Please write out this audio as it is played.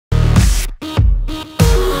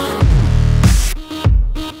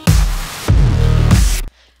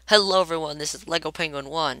Hello everyone, this is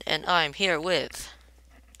Legopenguin1 and I'm here with...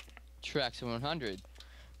 Trak7100.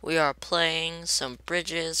 We are playing some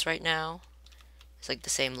bridges right now. It's like the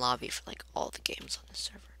same lobby for like all the games on the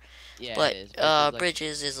server. Yeah, it But is. Bridges like.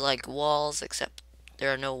 bridges is like walls, except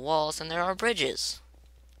there are no walls and there are bridges.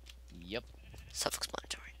 Yep.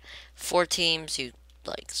 Self-explanatory. 4 teams, you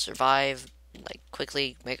like survive, like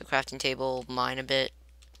quickly make a crafting table, mine a bit,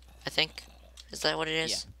 I think. Is that what it Yeah.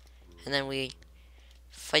 is? And then we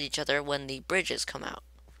fight each other when the bridges come out.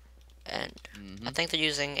 And I Mm-hmm. think they're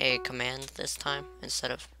using a command this time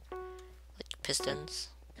instead of like pistons.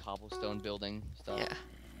 Cobblestone building stuff. Yeah,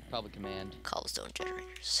 Probably command. cobblestone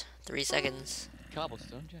generators. 3 seconds.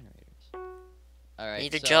 Cobblestone generators. I Alright,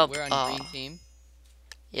 need to so jump. we're on green team.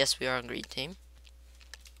 Yes, we are on green team.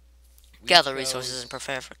 We Gather resources and chose.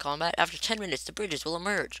 prepare for combat. After 10 minutes, the bridges will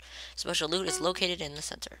emerge. Special loot is located in the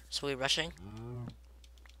center. So we rushing?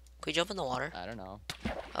 Can we jump in the water? I don't know.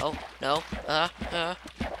 Oh, no.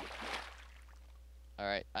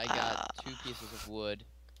 Alright, I got 2 pieces of wood.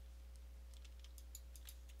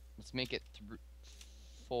 Let's make it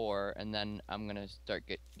 4, and then I'm gonna start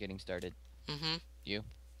getting started. Mm-hmm. You?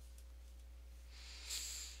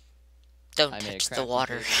 Don't I made a touch the crafting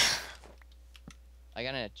water. table. I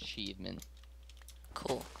got an achievement.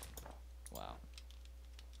 Cool. Wow.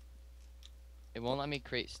 It won't let me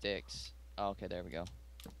create sticks. Oh, okay, there we go.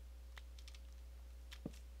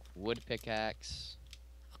 Wood pickaxe.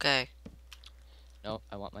 Okay. No,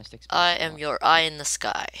 I want my sticks back. I am your eye in the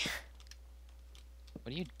sky.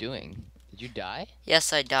 What are you doing? Did you die?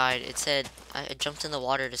 Yes, I died. It said I jumped in the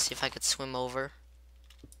water to see if I could swim over.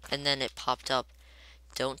 And then it popped up,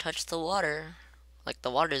 don't touch the water. Like,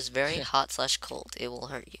 the water is very hot / cold. It will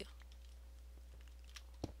hurt you.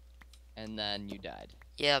 And then you died.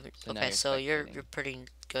 Yeah, but, So okay, so you're spectating. pretty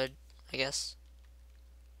good, I guess.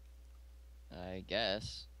 I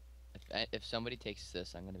guess. If somebody takes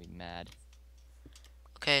this, I'm gonna be mad.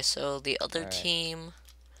 Okay, so the other Alright. team,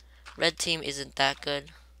 red team, isn't that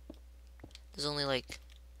good. There's only like,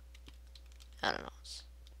 I don't know.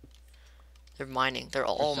 They're mining. They're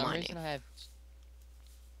all For some mining. reason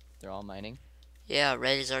they're all mining. Yeah,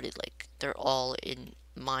 red is already like, they're all in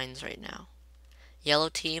mines right now. Yellow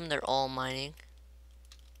team, they're all mining.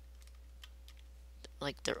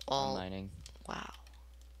 Like, they're I'm all, mining. wow.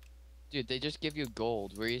 Dude, they just give you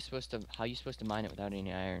gold. How are you supposed to mine it without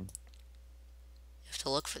any iron? You have to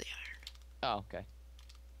look for the iron. Oh, okay.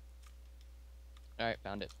 Alright,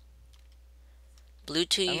 found it. Blue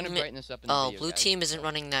team. I'm gonna brighten this up in the Oh, video, blue guys, team isn't so.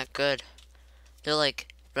 running that good. They're like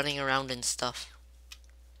running around and stuff.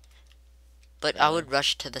 But I would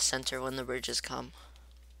rush to the center when the bridges come.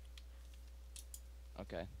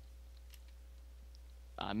 Okay.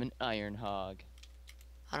 I'm an iron hog.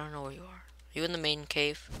 I don't know where you are. Are you in the main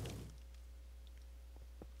cave?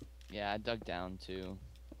 Yeah, I dug down too.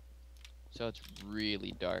 So it's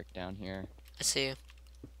really dark down here. I see you.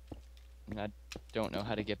 And I don't know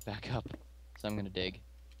how to get back up. So I'm gonna dig.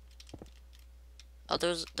 Oh,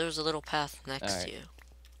 there's a little path next to Alright. you.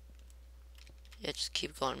 Yeah, just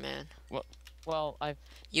keep going, man. Well,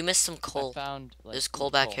 You missed some I coal. found like There's coal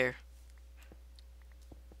back here.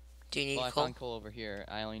 Do you need Well, I coal? found coal over here.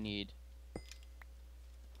 I'm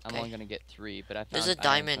Okay. only gonna get 3, but I found There's a iron, so I'm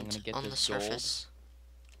diamond gonna get on the this gold. surface.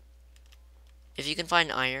 If you can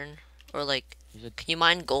find iron, or like, There's a can you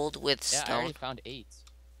mine gold with Yeah, I stone? already found 8.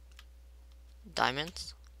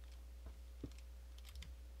 Diamonds?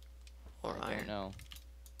 Or I iron? don't know.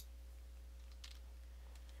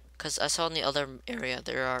 Because I saw in the other area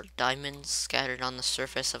there are diamonds scattered on the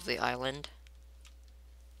surface of the island.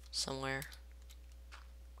 Somewhere.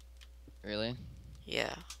 Really?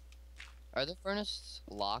 Yeah, Are the furnaces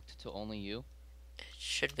locked to only you? it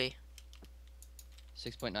should be.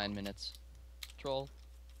 6.9 minutes. Troll.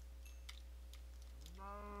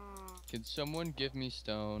 Can someone give me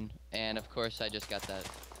stone? And of course I just got that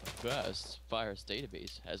vast virus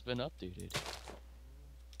database has been updated.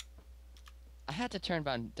 I had to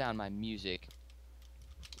turn down my music.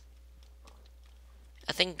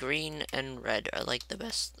 I think green and red are like the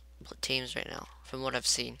best teams right now, from what I've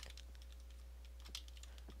seen.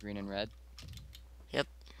 Green and red? Yep.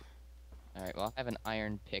 Alright, well I have an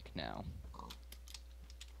iron pick now.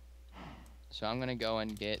 So I'm gonna go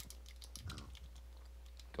and get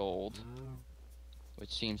gold,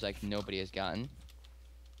 which seems like nobody has gotten.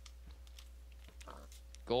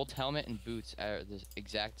 Gold helmet and boots are the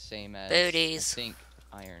exact same as, Booties. I think,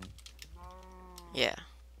 iron. Yeah.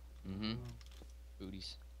 Mm-hmm.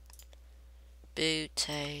 Booties.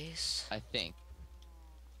 Booties. I think.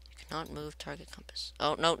 You cannot move target compass.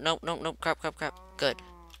 Oh, no, no, no, no, crap. Good.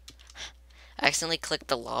 I accidentally clicked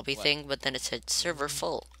the lobby What? thing, but then it said server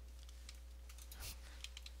full.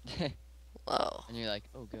 Whoa. And you're like,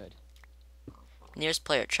 oh, good. Nearest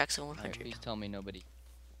player, Alright, Track7100. please tell me nobody.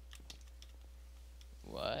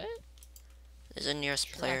 What? There's a nearest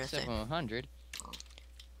Track player thing. 7100?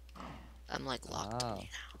 I'm like locked on Oh. you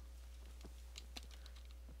now.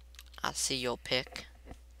 I see your pick.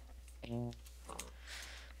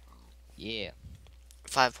 Yeah.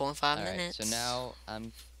 5.5 Alright, minutes. so now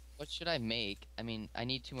what should I make? I mean, I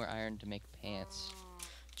need 2 more iron to make pants.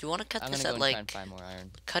 Do you want to cut I'm this gonna go at and try and like, find more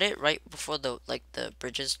iron. cut it right before the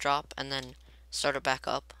bridges drop and then start it back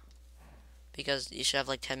up? Because you should have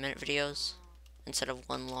like 10-minute videos instead of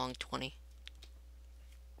one long 20.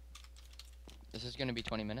 This is gonna be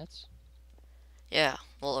 20 minutes? Yeah,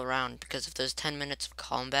 well around, because if there's 10 minutes of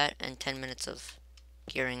combat and 10 minutes of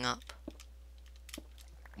gearing up.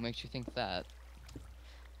 What makes you think that?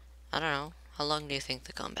 I don't know. How long do you think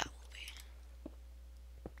the combat will be?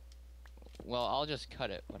 Well, I'll just cut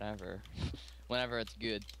it, whatever. Whenever it's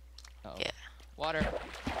good. Uh oh. Yeah. Water!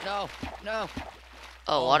 No! No! Oh,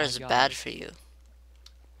 Oh water's my bad gosh. for you.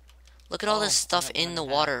 Look at all this Oh, stuff I'm at in the 1.5.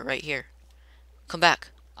 water right here. Come back,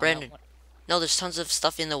 I'm at Brandon. No, there's tons of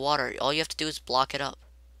stuff in the water. All you have to do is block it up.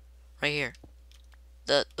 Right here.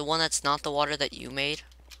 The one that's not the water that you made.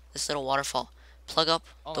 This little waterfall. Plug up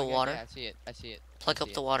Oh the my god, water. yeah, I see it. I see it. Plug I up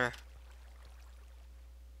see the it. water.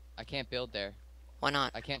 I can't build there. Why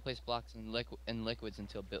not? I can't place blocks in liquids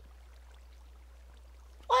until build.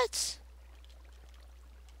 What?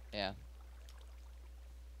 Yeah.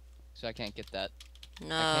 So I can't get that. I can't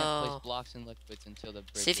place No. blocks in liquids until the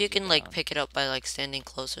bridge. See if you can like pick it up by like standing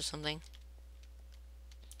close or something.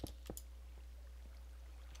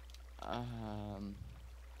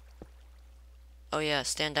 Oh yeah,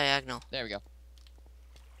 stand diagonal. There we go.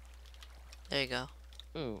 There you go.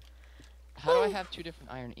 Ooh. How do I have 2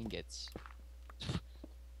 different iron ingots?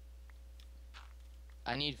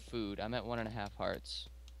 I need food. I'm at 1.5 hearts.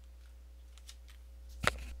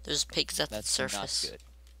 There's pigs at the That's surface. not good.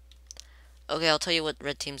 Okay, I'll tell you what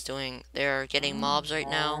red team's doing. They're getting mobs right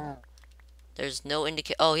now. There's no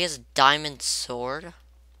indicate. Oh, he has a diamond sword.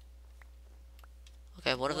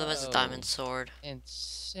 Okay, one of them has a diamond sword.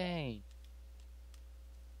 Insane.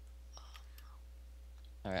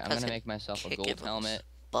 Alright, I'm Guys gonna can make myself a kick gold everyone's helmet.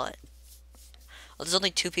 butt. Oh, there's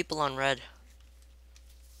only 2 people on red.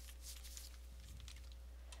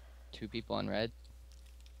 2 people on red.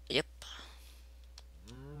 Yep.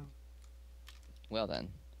 Well then.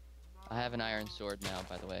 I have an iron sword now,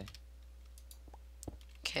 by the way.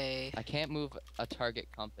 Okay. I can't move a target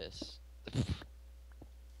compass. I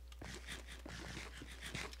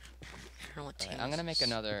don't know what team I'm gonna this make is.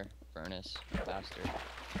 another furnace faster.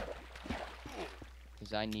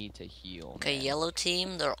 Because I need to heal. Okay, man. yellow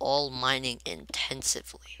team, they're all mining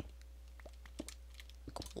intensively.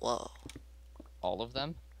 Whoa. All of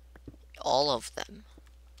them? All of them.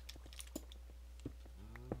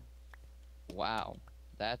 Wow.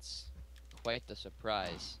 That's quite the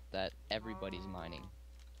surprise that everybody's mining.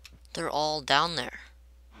 They're all down there.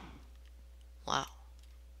 Wow.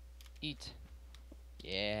 Eat.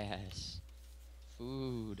 Yes.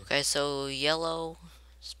 Food. Okay, so yellow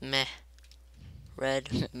is meh.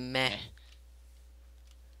 Red, meh.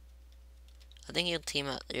 I think your team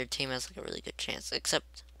has like a really good chance.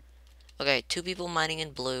 Except, okay, 2 people mining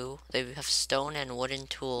in blue. They have stone and wooden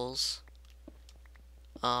tools.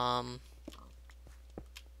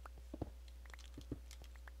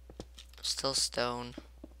 Still stone.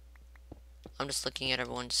 I'm just looking at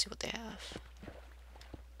everyone to see what they have.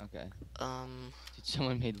 Okay. Dude,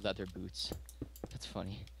 someone made leather boots. That's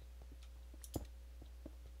funny. If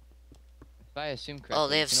I assume correctly, Oh,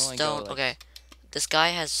 they you have can only stone. go, like, Okay, this guy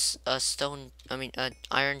has a an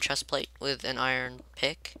iron chest plate with an iron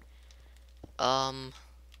pick. Iron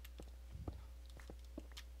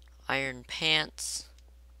pants.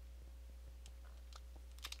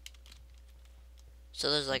 So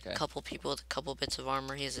there's like Okay. a couple people with a couple bits of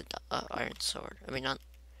armor. He has a iron sword. I mean, not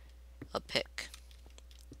a pick.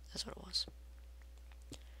 That's what it was.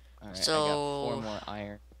 Alright, So I got 4 more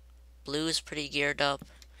iron. blue is pretty geared up.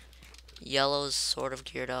 Yellow's sort of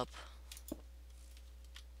geared up.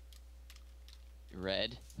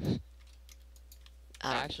 Red. I don't-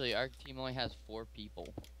 Actually, our team only has 4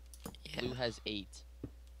 people. yeah, Blue has 8.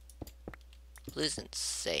 blue's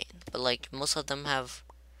insane. But like most of them have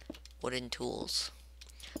wooden tools.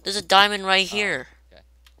 There's a diamond right here. Okay.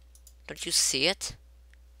 Don't you see it?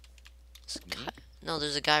 Me? No,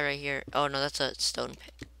 there's a guy right here. Oh no, that's a stone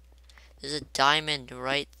pick. There's a diamond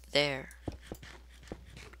right there.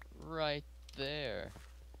 Right there.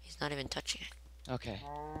 He's not even touching it. Okay.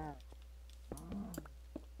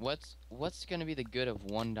 What's gonna be the good of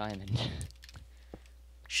 1 diamond?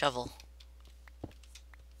 Shovel.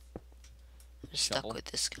 stuck shovel. with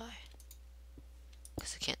this guy.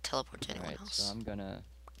 Because I can't teleport to anyone Alright, so else. I'm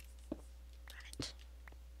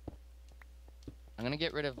gonna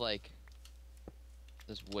get rid of like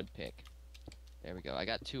this wood pick. There we go. I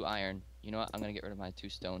got 2 iron. You know what? I'm gonna get rid of my 2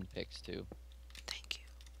 stone picks too. Thank you.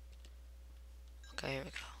 Okay, here we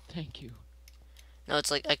go. Thank you. No,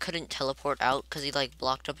 it's like I couldn't teleport out because he like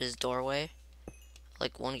blocked up his doorway.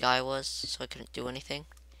 Like one guy was, so I couldn't do anything.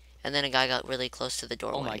 And then a guy got really close to the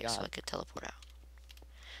Oh my doorway, so god. I could teleport out.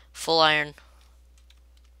 Full iron.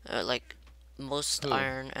 Like most Who?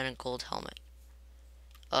 iron and a gold helmet.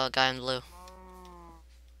 Guy in blue.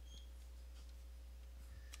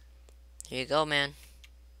 Here you go, man.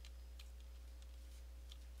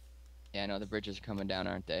 Yeah, I know the bridges are coming down,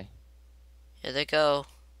 aren't they? Here they go.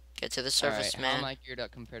 Get to the surface, Alright, how am man. I geared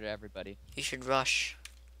up compared to everybody? You should rush.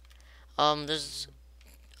 There's,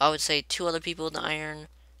 I would say 2 other people with iron.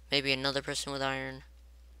 Maybe another person with iron.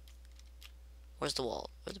 Where's the wall?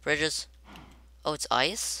 Where's the bridges? Oh, it's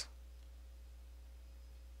ice?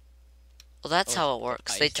 Well, that's Oh, how it it's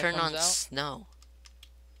works. the They ice that turn comes on out? snow.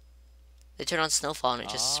 They turn on snowfall and it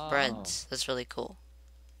just Oh. spreads. That's really cool.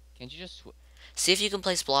 Can't you just See if you can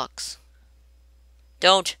place blocks.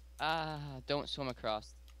 Don't! don't swim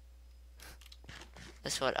across.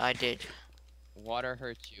 That's what I did. Water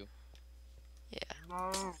hurts you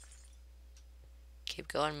Yeah. Keep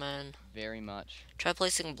going, man. very much. Try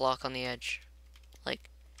placing a block on the edge. Like,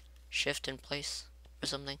 shift in place or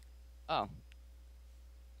something. Oh.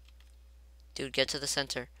 Dude, get to the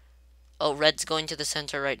center. Oh, red's going to the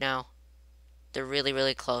center right now. They're really,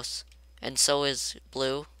 really close. And so is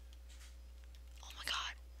blue. Oh my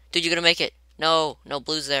god. Dude, you're gonna make it. No, no,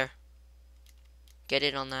 blue's there. Get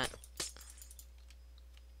in on that.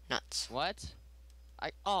 Nuts. What?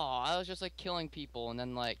 I was just like killing people and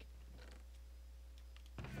then like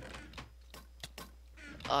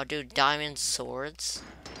Oh, dude, diamond swords.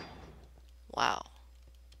 Wow.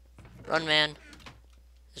 Run, man.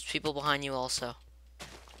 There's people behind you also.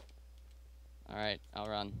 alright, I'll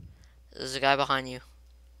run. There's a guy behind you.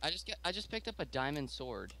 I just picked up a diamond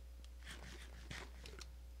sword.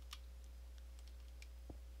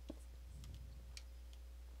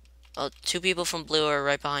 Oh, 2 people from blue are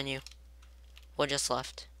right behind you. One just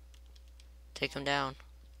left. Take him down.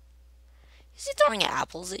 Is he throwing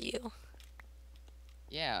apples at you?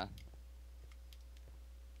 Yeah,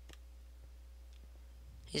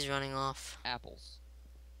 He's running off. apples.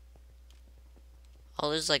 Oh,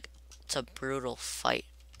 there's like, it's a brutal fight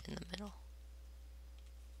in the middle.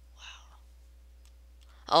 Wow.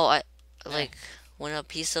 Oh, like, when a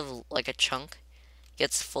piece of, like a chunk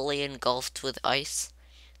gets fully engulfed with ice,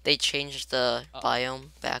 they change the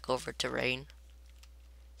biome back over to rain.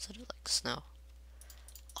 Instead of like snow.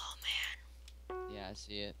 Oh man. Yeah, I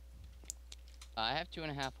see it. I have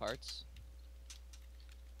 2.5 hearts.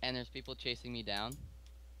 And there's people chasing me down.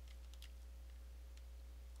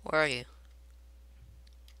 Where are you?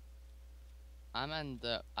 I'm on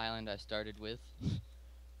the island I started with.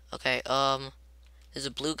 Okay, there's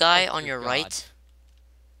a blue guy Oh, on good your God. right.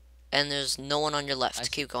 And there's no one on your left. I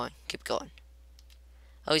Keep going. Keep going.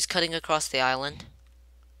 Oh, he's cutting across the island.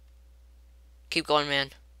 Keep going, man.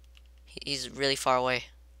 He's really far away.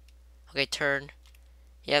 Okay, turn.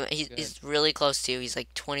 Yeah, he's really close to you. He's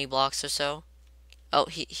like 20 blocks or so. Oh,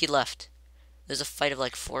 he left. There's a fight of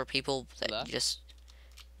like 4 people that Left? you just...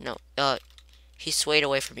 No, he swayed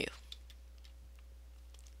away from you.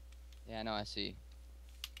 Yeah, no, I see.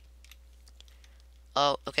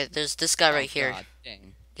 Oh, okay, there's this guy right here. God, dang.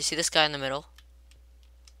 Do you see this guy in the middle?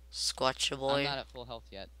 Squatcha I'm boy. not at full health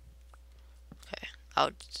yet. Okay, I'll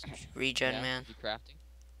regen, Yeah, man. you crafting?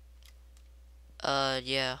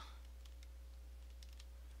 Yeah.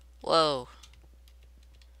 Whoa.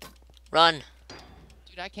 Run.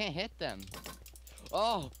 Dude, I can't hit them.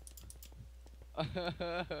 Oh!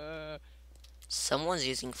 Someone's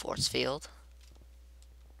using force field.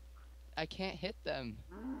 I can't hit them.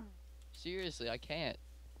 Seriously, I can't.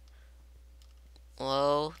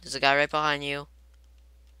 Whoa, there's a guy right behind you.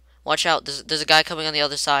 Watch out, there's a guy coming on the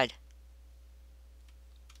other side.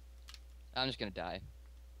 I'm just gonna die.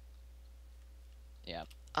 Yeah,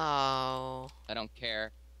 Oh. I don't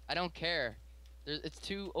care. I don't care. It's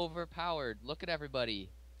too overpowered. Look at everybody.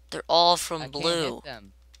 They're all I from can't blue. hit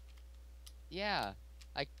them. Yeah,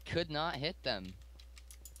 I could not hit them.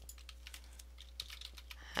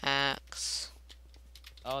 Hacks.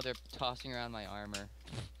 Oh, they're tossing around my armor.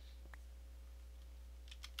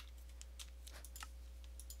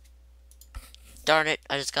 Darn it,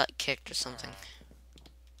 I just got kicked or something.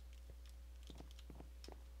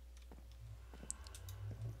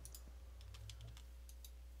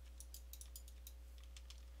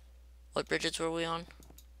 What bridges were we on?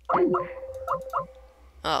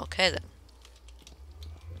 Oh, okay then.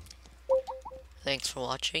 Thanks for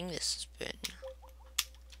watching. This has been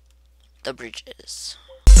The Bridges.